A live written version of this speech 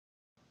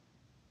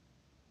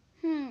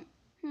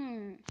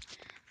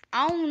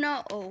Oh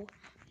no.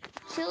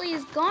 Chili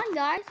is gone,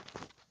 guys.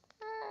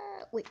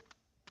 Wait a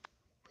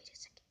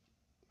second.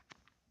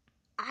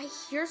 I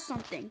hear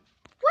something.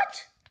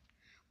 What?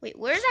 Wait,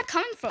 where is that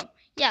coming from?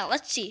 Yeah,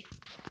 let's see.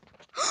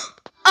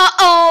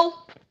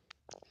 Uh-oh.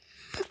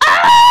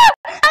 Ah!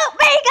 Help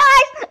me,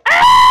 guys!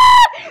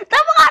 Ah!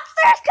 The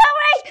monster's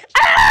coming!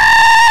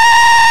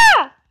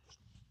 Ah!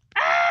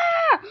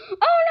 Ah!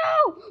 Oh no!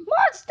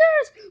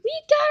 Monsters! We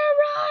gotta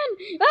run!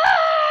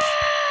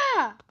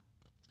 Ah!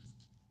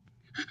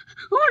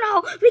 Oh no!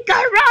 We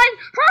gotta run!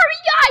 Hurry,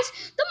 guys!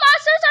 The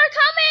monsters are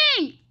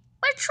coming!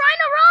 We're trying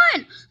to run!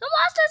 The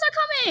monsters are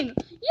coming!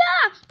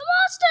 Yeah! The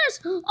monsters!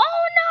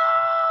 Oh no!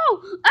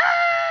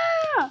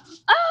 Ah!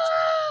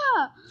 Ah!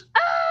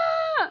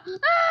 Ah!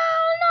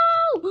 Oh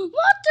no!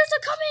 Monsters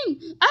are coming!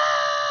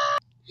 Ah!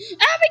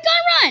 Ah! We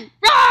gotta run!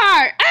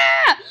 Roar!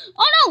 Ah!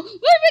 Oh no! We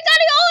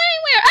gotta go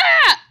anywhere!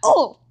 Ah!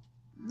 Oh!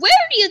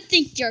 Where do you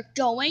think you're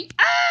going?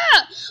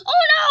 Ah!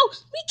 Oh no!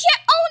 We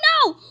can't! Oh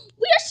no!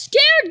 We are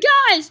scared,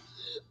 guys!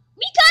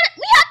 We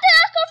have to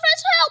ask our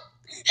friends for help!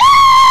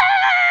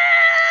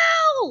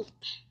 Help!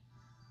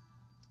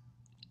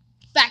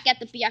 Back at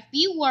the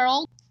BFB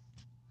world,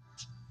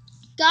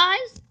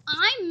 guys,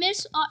 I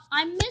missed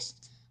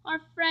our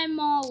friend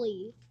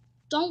Molly.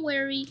 Don't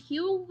worry,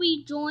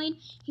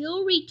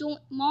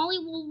 Molly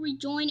will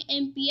rejoin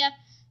in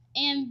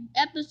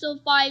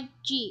episode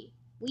 5G.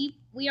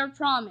 We are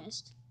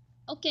promised.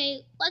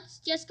 Okay, let's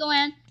just go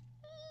in.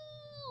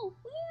 Help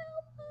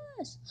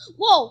us!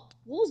 Whoa!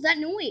 What was that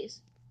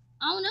noise?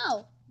 I don't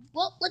know.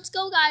 Well, let's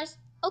go, guys.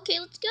 Okay,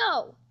 let's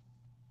go.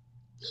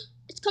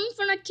 It's coming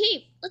from a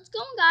cave. Let's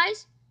go,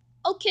 guys.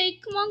 Okay,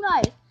 come on,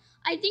 guys.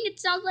 I think it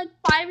sounds like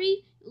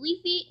Fiery,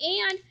 Leafy,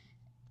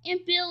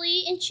 and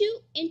Billy and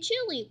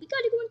Chili. We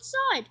gotta go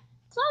inside.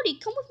 Cloudy,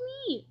 come with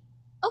me.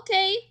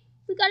 Okay,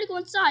 we gotta go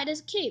inside as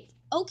a cave.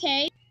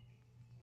 Okay.